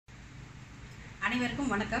அனைவருக்கும்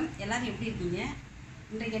வணக்கம். எல்லாரும் எப்படி இருக்கீங்க?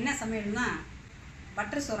 இன்றைக்கு என்ன சமையல்னா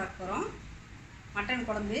பட்டர் சோறு ஆக்க போகிறோம். மட்டன்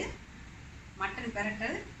குழம்பு, மட்டன்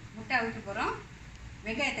பிரட்டல், முட்டை அவிக்க போகிறோம்.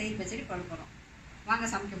 வெங்காய தயிர் பச்சடி போட போகிறோம். வாங்க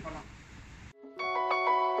சமைக்க போகிறோம்.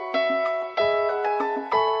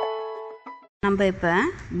 நம்ம இப்போ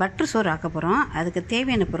பட்டர் சோறு ஆக்க போகிறோம். அதுக்கு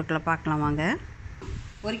தேவையான பொருட்களை பார்க்கலாம் வாங்க.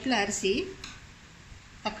 1 கிலோ அரிசி,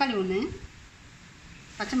 தக்காளி 1,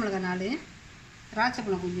 பச்சை மிளகாய் 4,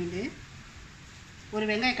 திராட்சைப்பழம் கொஞ்சோண்டு, ஒரு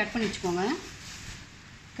வெங்காயம் கட் பண்ணி வச்சுக்கோங்க.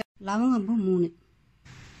 லவங்கம்பூ 3,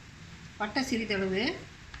 பட்டை சிறிதளவு,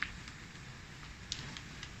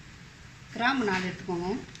 கிராம்பு 4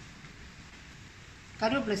 எடுத்துக்கோங்க.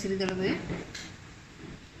 கருவேப்பிலை சிறிதளவு,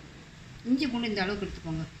 இஞ்சி பூண்டு இந்த அளவுக்கு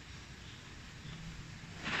எடுத்துக்கோங்க.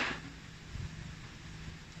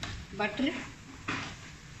 பட்டரு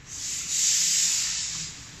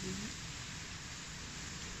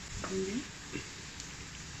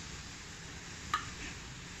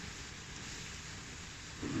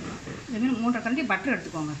இதுமாரி 3 கரண்டி பட்டர்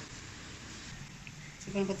எடுத்துக்கோங்க.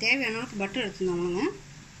 இப்போ நமக்கு தேவையான அளவுக்கு பட்டர் எடுத்துருந்தோம்னுங்க.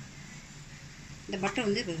 இந்த பட்டர்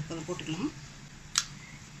வந்து இப்போ போட்டுக்கலாம்.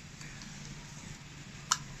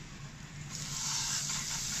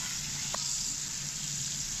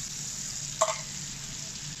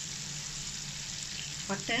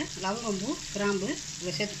 பட்டை, லவங்கம்பூ, கிராம்பு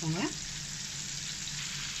இதை சேர்த்துக்கோங்க.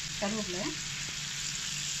 கருவேப்பிலை,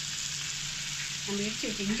 நம்ம இடித்து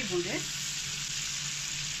வச்சு இஞ்சி பூண்டு,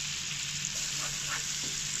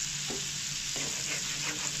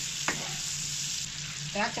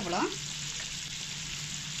 திராட்சைப்பழம்,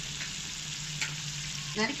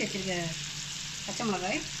 நறுக்கி வச்சுருக்க பச்சை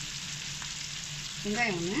மிளகாய்,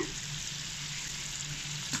 வெங்காயம் 1,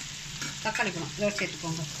 தக்காளி பழம் இதோடு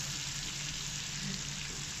சேர்த்துக்கோங்க.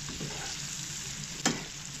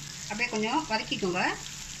 அப்படியே கொஞ்சம் வதக்கிக்கோங்க.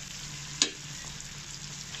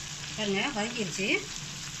 பாருங்க வதக்கிடுச்சு.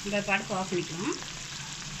 நம்ம இப்போ அடுப்பு ஆஃப் பண்ணிக்கலாம்.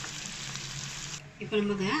 இப்போ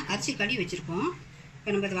நமக்கு அரிசி கழுவி வச்சுருக்கோம்.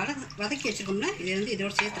 இப்போ நம்ம இதை வதக்கி வச்சுருக்கோம்னா இதை வந்து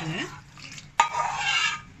இதோடு சேர்த்துருங்க.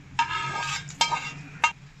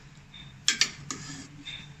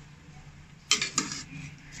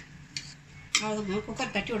 அவ்வளோதான்,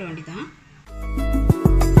 குக்கர் தட்டி விட வேண்டியதான்.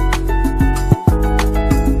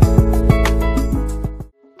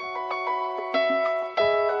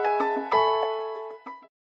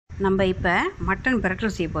 நம்ம இப்போ மட்டன்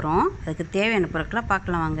பிரட்டல் செய்ய போகிறோம். அதுக்கு தேவையான பொருட்களை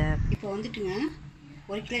பார்க்கலாம் வாங்க. இப்போ வந்துட்டுங்க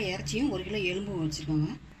 1 கிலோ இறைச்சியும் 1 கிலோ எலும்பும் வச்சுருக்கோங்க.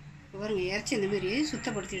 இப்போ பாருங்கள், இறைச்சி இந்தமாரி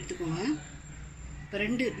சுத்தப்படுத்தி எடுத்துக்கோங்க. இப்போ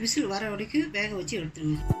 2 விசில் வர வரைக்கும் வேக வச்சு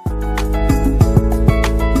எடுத்துருங்க.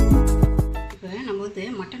 இப்போ நம்ம வந்து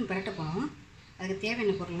மட்டன் பிரட்ட போகிறோம். அதுக்கு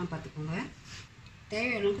தேவையான பொருள்லாம் பார்த்துக்கோங்க.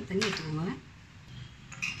 தேவையான அளவுக்கு தண்ணி எடுத்துக்கோங்க.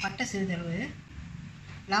 பட்டை சிறிதளவு,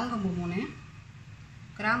 லவங்கம்பூ 3,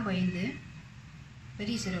 கிராம்பு 5,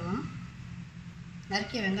 பெரிய சீரகம்,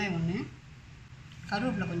 நறுக்கிய வெங்காயம் 1,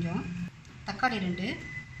 கருவேப்பிலை கொஞ்சம், தக்காளி 2,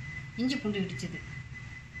 இஞ்சி பூண்டு இடிச்சது,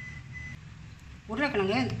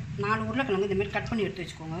 உருளைக்கிழங்கு 4 உருளைக்கிழங்கு இந்தமாதிரி கட் பண்ணி எடுத்து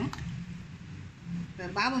வச்சுக்கோங்க. இப்போ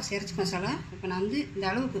பாபா இறைச்சி மசாலா இப்போ நான் வந்து இந்த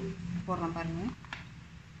அளவுக்கு போடுறேன் பாருங்கள்.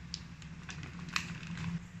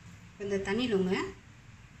 இப்போ இந்த தண்ணியில்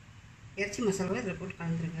இறைச்சி மசாலாவை இதில் போட்டு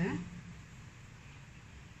கலந்துருங்க.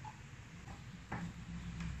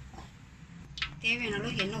 தேவையான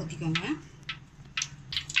அளவுக்கு எண்ணெய் ஊற்றிக்கோங்க.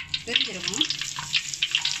 பெருஞ்சீரகம்,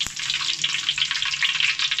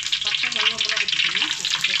 பட்டை, லவங்கம்பூலாம் ஊற்றிக்கோங்க.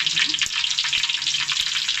 சேர்த்துக்கோங்க.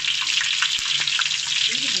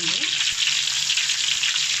 இஞ்சி பூண்டு,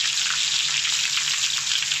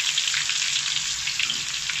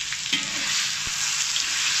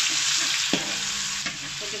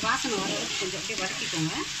 கொஞ்சம் வாசனை வர அளவுக்கு கொஞ்சம் அப்படியே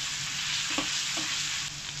வதக்கிக்கோங்க.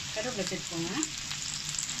 கருவேப்பிலை சேர்த்துக்கோங்க.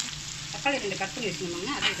 தக்காளி 2 கட் பண்ணி வச்சுக்கோங்க.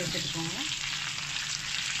 அதை இதை சேர்த்துக்கோங்க.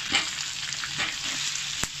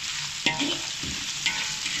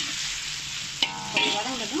 கொஞ்சம்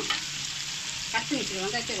வதங்கினதும் கட் பண்ணி வச்சுக்க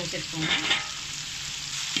வெங்காயத்தை இதை சேர்த்துக்கோங்க.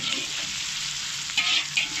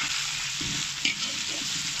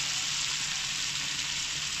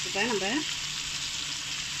 இப்போ நம்ம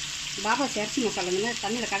பாபா இறைச்சி மசாலா இந்த மாதிரி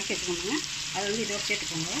தண்ணியில் கலக்கி வச்சுக்கோங்க. அதை வந்து இதோடு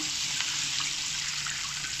சேர்த்துக்கோங்க.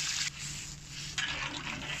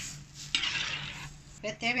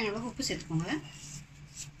 இப்போ தேவையான அளவுக்கு உப்பு சேர்த்துக்கோங்க.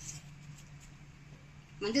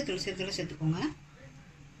 மஞ்சள் தூள் சேர்த்துக்கோங்க.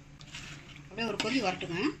 அப்படியே ஒரு கொதி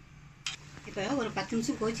வரட்டுங்க. இப்போ ஒரு 10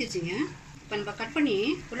 நிமிஷம் கொதிச்சிருச்சுங்க. இப்போ நம்ம கட் பண்ணி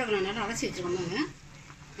உருளைக்கிழங்கு நல்லா அலசி வச்சுருக்கோங்க.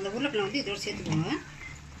 அந்த உருளைக்கிழங்கு வந்து இதோடு சேர்த்துக்கோங்க.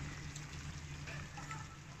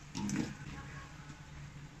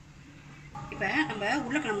 இப்போ நம்ம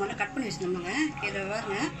உருளைக்கிழங்கு நல்லா கட் பண்ணி வச்சுருந்தோம்ங்க. இதை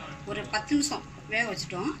பாருங்க ஒரு 10 நிமிஷம் வேக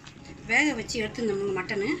வச்சுட்டோம். வேக வச்சு எடுத்துருந்தோம்ங்க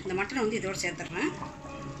மட்டனு. இந்த மட்டனை வந்து இதோடு சேர்த்துட்றேன்.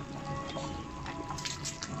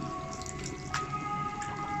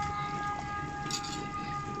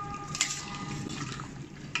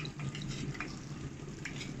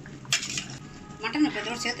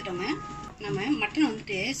 சேர்த்துட்டோங்க. நம்ம மட்டன்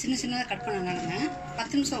வந்துட்டு சின்ன சின்னதாக கட் பண்ணனாலுங்க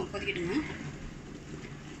 10 நிமிஷம் கொதிக்கிட்டுங்க.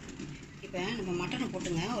 இப்போ நம்ம மட்டனை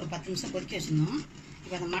போட்டுங்க ஒரு 10 நிமிஷம் கொதிக்க வச்சுருந்தோம்.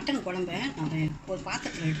 இப்போ அந்த மட்டன் குழம்ப நம்ம ஒரு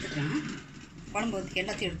பாத்திரத்தில் எடுத்துக்கிறேன். குழம்பு ஊற்றி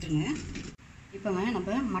எல்லாத்தையும் எடுத்துருங்க. இப்போங்க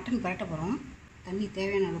நம்ம மட்டன் பரட்ட போகிறோம். தண்ணி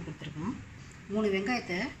தேவையான அளவுக்கு எடுத்துருக்கோம். 3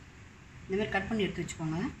 வெங்காயத்தை இந்தமாதிரி கட் பண்ணி எடுத்து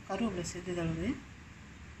வச்சுக்கோங்க. கருவேப்பிலை சேர்த்தளவு,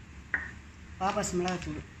 பாபாஸ்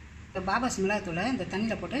மிளகாத்தூள். இப்போ பாபாஸ் மிளகாத்தூளை இந்த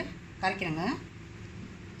தண்ணியில் போட்டு கரைக்கிறேங்க.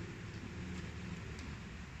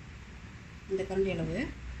 இந்த கரண்டி அளவு.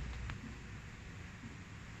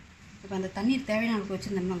 இப்போ அந்த தண்ணீர் தேவையான அளவுக்கு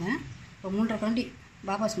வச்சுருந்தோம்னாங்க இப்போ 3.5 கரண்டி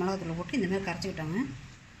பாபாஸ் மிளகாத்தூளை போட்டு இந்தமாதிரி கரைச்சிக்கிட்டாங்க.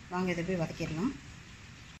 வாங்க இதை போய் வதக்கிடலாம்.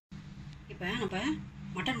 இப்போ நம்ம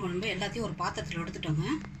மட்டன் குழம்பு எல்லாத்தையும் ஒரு பாத்திரத்தில் எடுத்துட்டோங்க.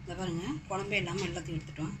 இதை பாருங்கள், குழம்பே இல்லாமல் எல்லாத்தையும்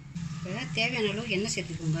எடுத்துட்டோம். இப்போ தேவையான அளவு எண்ணெய்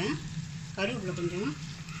சேர்த்துக்கோங்க. கருவேப்பிலை கொஞ்சம்,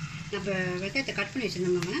 நம்ம வெங்காயத்தை கட் பண்ணி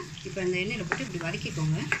வச்சுருந்தோம்னாங்க இப்போ அந்த எண்ணெயில் போட்டு இப்படி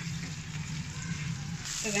வதக்கிக்கோங்க.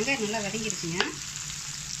 இப்போ வெங்காயம் நல்லா வதங்கிடுச்சுங்க.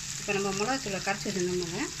 இப்போ நம்ம மிளகாத்தூளை கரைச்சி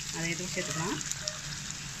வச்சுருந்தோம்னாங்க அதை எதுவும் சேர்த்துக்கலாம்.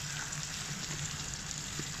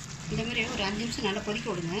 இந்தமாதிரி ஒரு 5 நிமிஷம் நல்லா கொதிக்க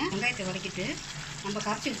விடுங்க. வெங்காயத்தை வதக்கிட்டு நம்ம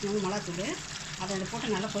கரைச்சி வச்சுருந்தோம் மிளகாத்தூள், அதை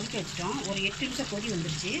போட்டு நல்லா கொதிக்க வச்சுட்டோம். ஒரு 8 நிமிஷம் கொதி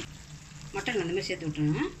வந்துருச்சு. மட்டன் அந்தமாதிரி சேர்த்து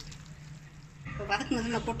விட்டுருங்க. இப்போ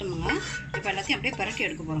வதக்குனது நான் போட்டோமுங்க. இப்போ எல்லாத்தையும் அப்படியே பரட்டி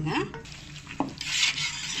எடுக்க போகிறோங்க.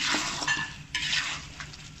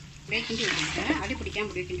 அப்படியே கிண்டி விட்டுருக்கேன். அடி பிடிக்காமல்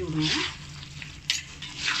அப்படியே கிண்டி விடுங்க.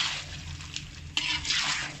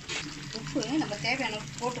 உப்பு நம்ம தேவையான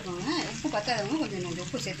உப்பு போட்டுக்கோங்க. உப்பு பத்தாதவங்க கொஞ்சம்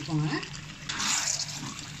உப்பு சேர்த்துக்கோங்க.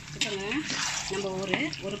 இப்போங்க நம்ம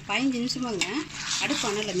ஒரு 15 நிமிஷமாங்க அடுப்பு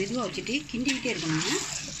அனலில் மெதுவாக வச்சுட்டு கிண்டிக்கிட்டே இருக்கணுங்க.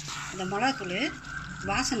 இந்த மிளகாத்தூள்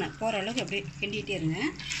வாசனை போகிற அளவுக்கு அப்படியே கிண்டிக்கிட்டே இருங்க.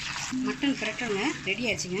 மட்டன் பிரட்டங்க ரெடி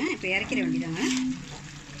ஆச்சுங்க. இப்போ இறக்கிற வேண்டியதாங்க.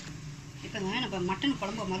 இப்போங்க நம்ம மட்டன்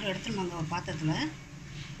குழம்பு முதல்ல எடுத்துருவாங்க ஒரு பாத்திரத்தில்.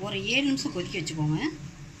 ஒரு 7 நிமிஷம் கொதிக்க வச்சுக்கோங்க.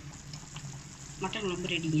 மட்டன்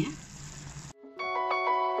குழம்பு ரெடிங்க.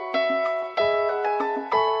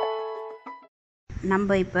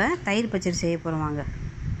 நம்ம இப்போ தயிர் பச்சடி செய்ய போகிறோம். வாங்க.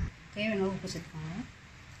 தேவையான உப்பு சேர்த்துக்கோங்க.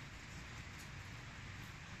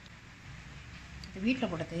 இது வீட்டில்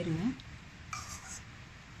போட்ட தயிருங்க.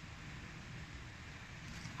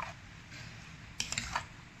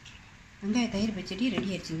 வெங்காய தயிர் பச்சடி ரெடி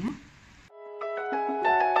ஆயிடுச்சுங்க.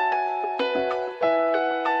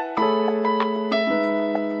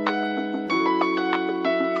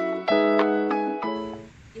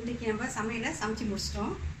 இன்றைக்கி நம்ம சமையலை சமைச்சு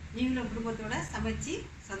முடிச்சிட்டோம். நீங்களும் குடும்பத்தோடு சமைச்சு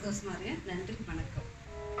சந்தோஷமாக இருங்க. நன்றி, வணக்கம்.